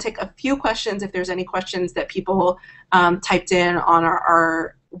going to take a few questions if there's any questions that people typed in on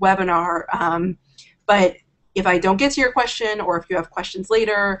our webinar. But if I don't get to your question, or if you have questions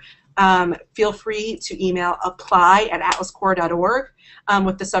later, feel free to email apply@atlascore.org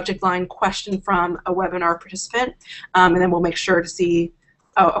with the subject line "question from a webinar participant," and then we'll make sure to see,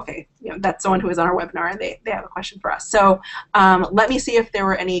 oh, okay, that's someone who is on our webinar and they have a question for us. So let me see if there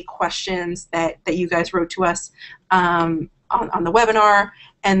were any questions that you guys wrote to us on the webinar,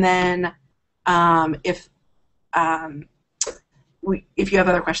 and then if you have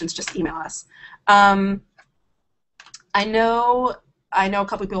other questions, just email us. I know a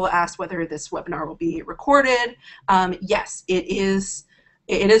couple of people asked whether this webinar will be recorded. Yes, it is.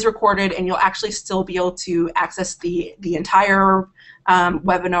 It is recorded, and you'll actually still be able to access the entire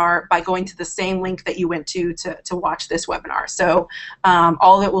webinar by going to the same link that you went to watch this webinar. So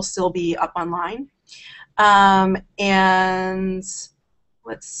all of it will still be up online. And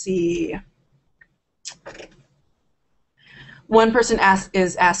let's see. One person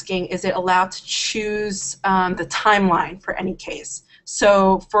is asking, is it allowed to choose the timeline for any case?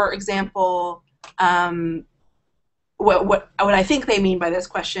 So, for example, what I think they mean by this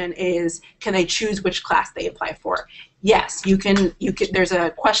question is, can they choose which class they apply for? Yes, you can. There's a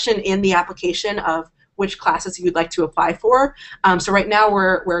question in the application of which classes you'd like to apply for. So right now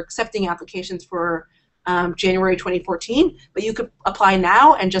we're accepting applications for January 2014, but you could apply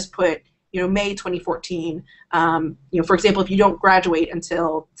now and just put May 2014. For example, if you don't graduate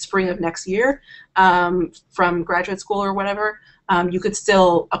until spring of next year from graduate school or whatever, you could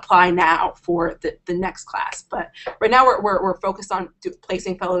still apply now for the next class. But right now we're focused on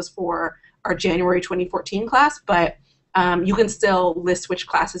placing fellows for our January 2014 class, but you can still list which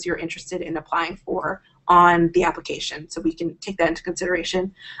classes you're interested in applying for on the application, so we can take that into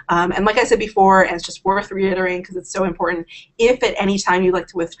consideration. And like I said before, and it's just worth reiterating because it's so important, if at any time you'd like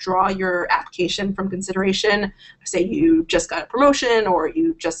to withdraw your application from consideration, say you just got a promotion or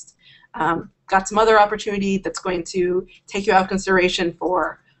you just got some other opportunity that's going to take you out of consideration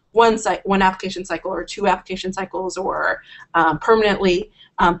for one application cycle or 2 application cycles or permanently,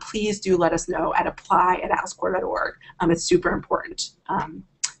 please do let us know at apply@atlascore.org. It's super important.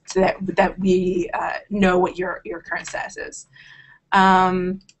 So that we know what your current status is.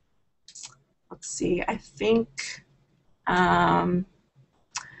 Let's see. I think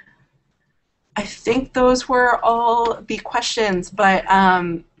those were all the questions. But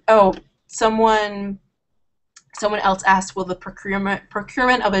oh, someone else asked, will the procurement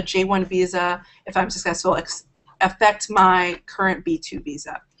of a J1 visa, if I'm successful, affect my current B2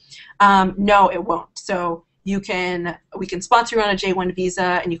 visa? No, it won't. So we can sponsor you on a J1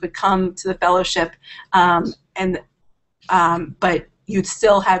 visa, and you could come to the fellowship, but you'd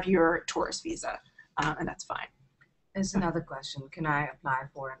still have your tourist visa, and that's fine. There's another question. Can I apply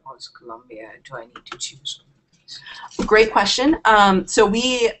for an also Columbia? Do I need to choose? Great question. So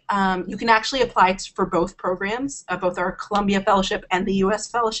you can actually apply for both programs, both our Columbia Fellowship and the U.S.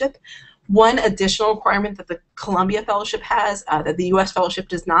 Fellowship. One additional requirement that the Columbia Fellowship has that the U.S. Fellowship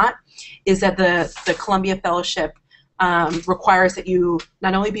does not is that the Columbia Fellowship requires that you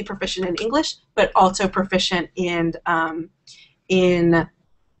not only be proficient in English, but also proficient in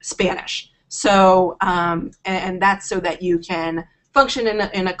Spanish. So, and that's so that you can function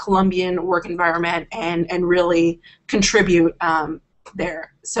in a Colombian work environment and really contribute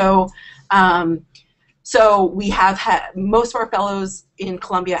there. So, so we have had most of our fellows in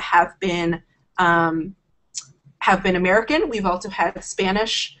Columbia have been American. We've also had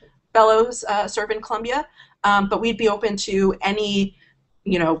Spanish fellows serve in Columbia, but we'd be open to any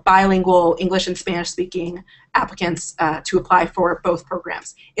bilingual English and Spanish speaking applicants to apply for both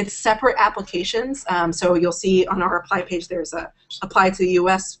programs. It's separate applications, so you'll see on our apply page there's a apply to the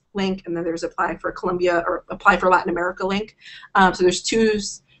US link, and then there's apply for Columbia or apply for Latin America link. So there's two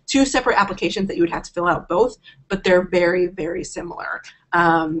separate applications that you would have to fill out both, but they're very, very similar.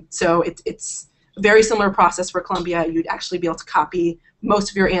 So it's a very similar process for Columbia. You'd actually be able to copy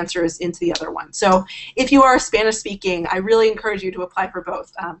most of your answers into the other one. So if you are Spanish speaking, I really encourage you to apply for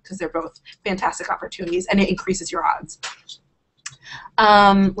both because they're both fantastic opportunities and it increases your odds.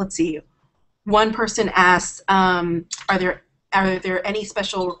 Let's see. One person asked, are there any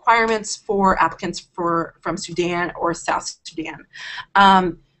special requirements for applicants from Sudan or South Sudan?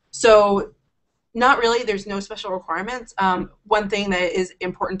 So not really. There's no special requirements. One thing that is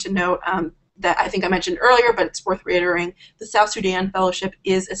important to note that I think I mentioned earlier, but it's worth reiterating, the South Sudan Fellowship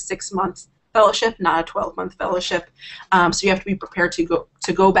is a 6-month fellowship, not a 12-month fellowship. So you have to be prepared to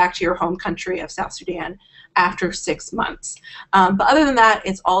go back to your home country of South Sudan after 6 months. But other than that,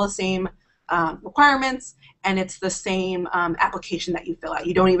 it's all the same requirements, and it's the same application that you fill out.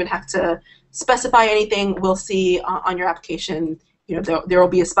 You don't even have to specify anything. We'll see on your application, there will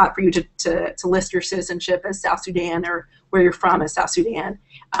be a spot for you to list your citizenship as South Sudan or where you're from as South Sudan,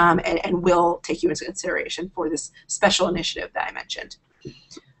 and we'll take you into consideration for this special initiative that I mentioned.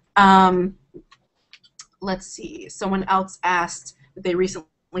 Let's see. Someone else asked that they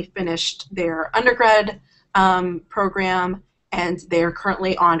recently finished their undergrad program, and they're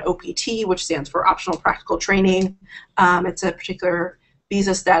currently on OPT, which stands for Optional Practical Training. It's a particular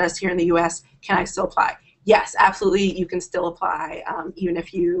visa status here in the U.S. Can I still apply? Yes, absolutely, you can still apply, even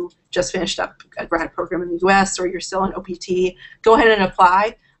if you just finished up a grad program in the U.S. or you're still on OPT. Go ahead and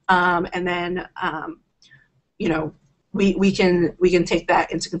apply, and then we can take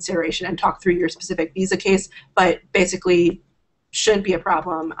that into consideration and talk through your specific visa case. But basically, shouldn't be a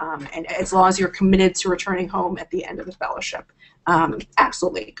problem, and as long as you're committed to returning home at the end of the fellowship,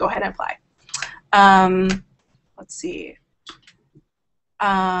 absolutely, go ahead and apply. Let's see.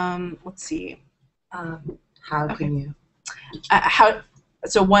 How can you?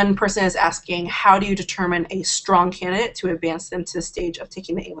 So one person is asking, how do you determine a strong candidate to advance them to the stage of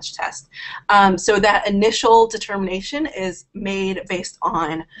taking the English test? So that initial determination is made based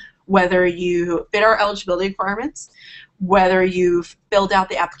on whether you fit our eligibility requirements, whether you've filled out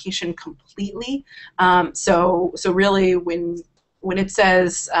the application completely. So really, when it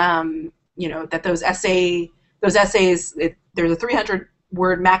says that those essays, there's a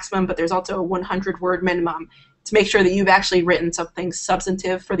 300-word maximum, but there's also a 100-word minimum, to make sure that you've actually written something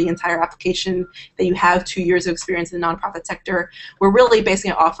substantive for the entire application, that you have 2 years of experience in the nonprofit sector. We're really basing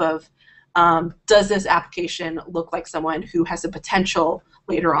it off of, does this application look like someone who has the potential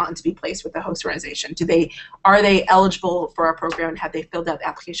later on to be placed with the host organization? Are they eligible for our program, and have they filled out the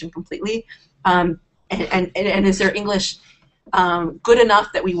application completely? And is their English good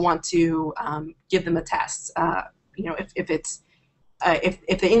enough that we want to give them a test?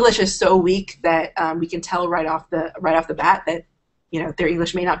 If the English is so weak that we can tell right off the bat that their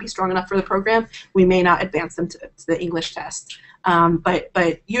English may not be strong enough for the program, we may not advance them to the English test.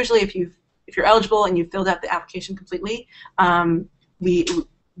 But usually, if you're eligible and you've filled out the application completely, we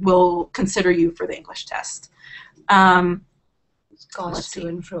will consider you for the English test. Cost to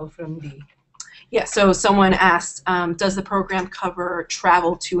and fro from the. Yeah, so someone asked, does the program cover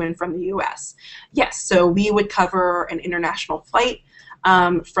travel to and from the U.S.? Yes, so we would cover an international flight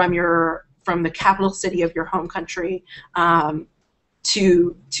from the capital city of your home country to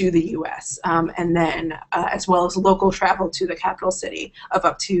the U.S., and then as well as local travel to the capital city of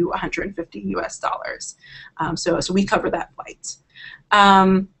up to $150. So we cover that flight.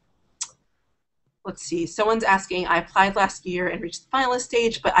 Let's see, someone's asking, I applied last year and reached the finalist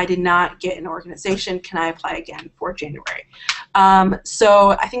stage, but I did not get an organization. Can I apply again for January?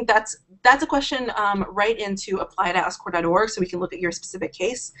 So I think that's a question right into apply.uscorp.org, so we can look at your specific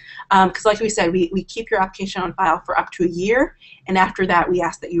case. Because like we said, we keep your application on file for up to a year, and after that we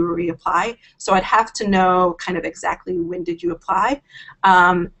ask that you reapply. So I'd have to know kind of exactly when did you apply.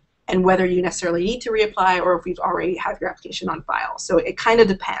 and whether you necessarily need to reapply or if we've already have your application on file. So it kind of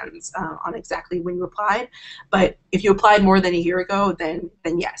depends on exactly when you applied. But if you applied more than a year ago, then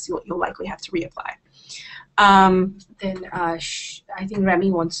yes, you'll likely have to reapply. I think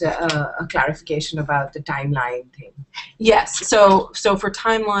Remy wants a clarification about the timeline thing. Yes. So for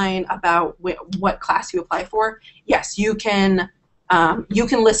timeline about what class you apply for, yes, you can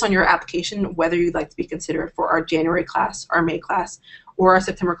list on your application whether you'd like to be considered for our January class, our May class, or our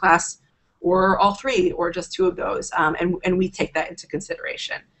September class, or all three, or just two of those, and we take that into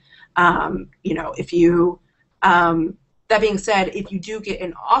consideration. If you that being said, if you do get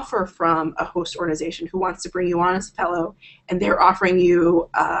an offer from a host organization who wants to bring you on as a fellow, and they're offering you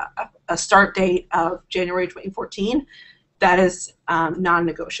a start date of January 2014, that is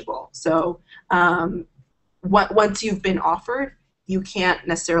non-negotiable. So once you've been offered, you can't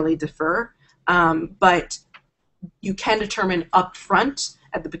necessarily defer, but you can determine up front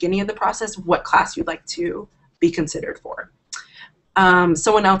at the beginning of the process what class you'd like to be considered for.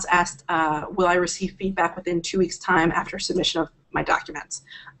 Someone else asked, will I receive feedback within 2 weeks' time after submission of my documents?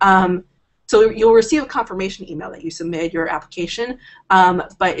 So you'll receive a confirmation email that you submitted your application,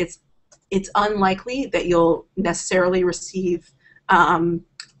 but it's unlikely that you'll necessarily receive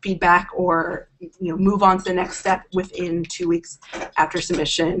feedback or move on to the next step within 2 weeks after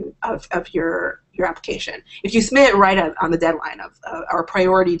submission of your application. If you submit it right on the deadline of our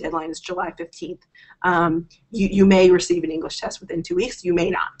priority deadline is July 15th, you may receive an English test within 2 weeks. You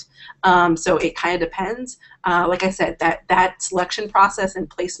may not. So it kind of depends. Like I said, that selection process and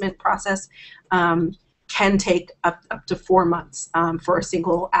placement process can take up to 4 months for a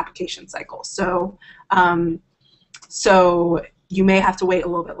single application cycle. So you may have to wait a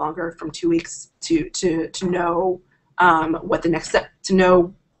little bit longer from 2 weeks to know what the next step, to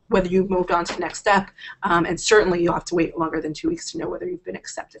know whether you've moved on to the next step, and certainly you'll have to wait longer than 2 weeks to know whether you've been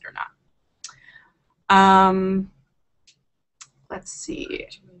accepted or not. Let's see.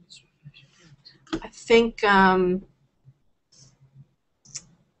 I think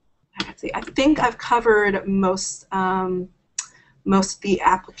I've covered most of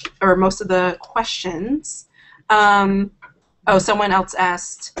the questions. Oh, someone else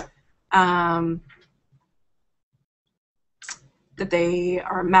asked that they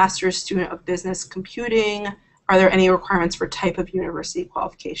are a master's student of business computing. Are there any requirements for type of university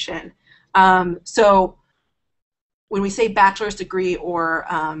qualification? So when we say bachelor's degree or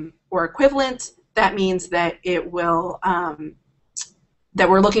equivalent, that means that it will that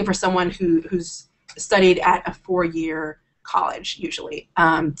we're looking for someone who's studied at a 4-year college usually.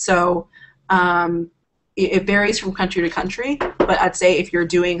 It varies from country to country, but I'd say if you're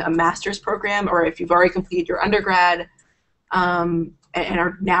doing a master's program or if you've already completed your undergrad and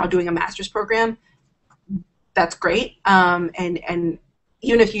are now doing a master's program, that's great. And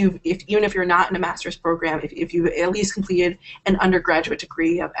even if you're not in a master's program, if you've at least completed an undergraduate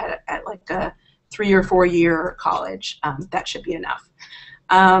degree at like a 3 or 4 year college, that should be enough.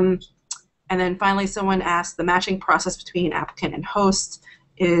 And then finally, someone asked, the matching process between applicant and host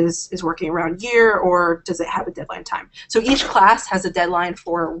is working around year, or does it have a deadline time? So each class has a deadline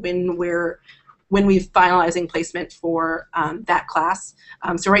for when we're finalizing placement for that class.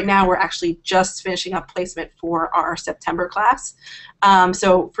 So right now we're actually just finishing up placement for our September class.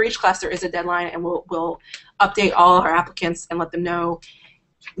 So for each class there is a deadline, and we'll update all our applicants and let them know,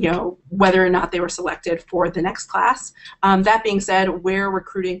 whether or not they were selected for the next class. That being said, we're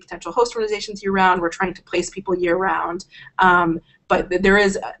recruiting potential host organizations year-round. We're trying to place people year-round, but there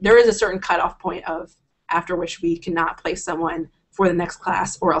is a certain cutoff point of after which we cannot place someone for the next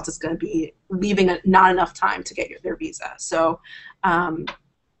class, or else it's going to be leaving not enough time to get their visa. So, kind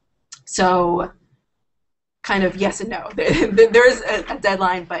of yes and no. There is a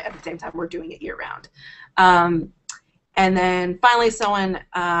deadline, but at the same time, we're doing it year-round. And then finally, someone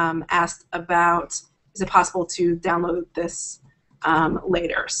asked about, is it possible to download this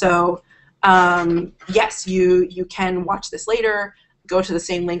later? So yes, you can watch this later. Go to the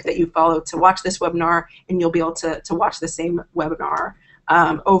same link that you followed to watch this webinar, and you'll be able to watch the same webinar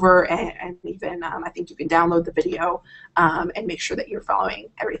over, and even I think you can download the video and make sure that you're following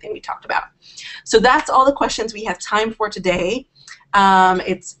everything we talked about. So that's all the questions we have time for today.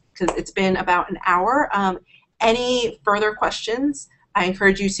 It's been about an hour. Any further questions, I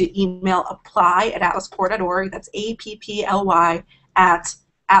encourage you to email apply@atlascore.org. That's APPLY at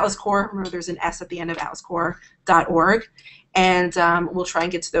atlascore. Remember, there's an S at the end of atlascore.org. And we'll try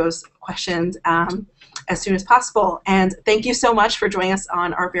and get to those questions as soon as possible. And thank you so much for joining us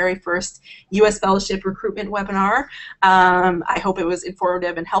on our very first U.S. Fellowship Recruitment webinar. I hope it was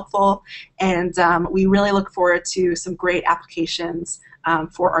informative and helpful, and we really look forward to some great applications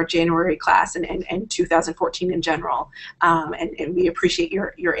for our January class and 2014 in general. And we appreciate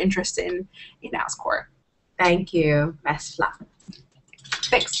your interest in ASCOR. Thank you. Best luck.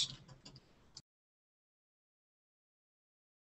 Thanks.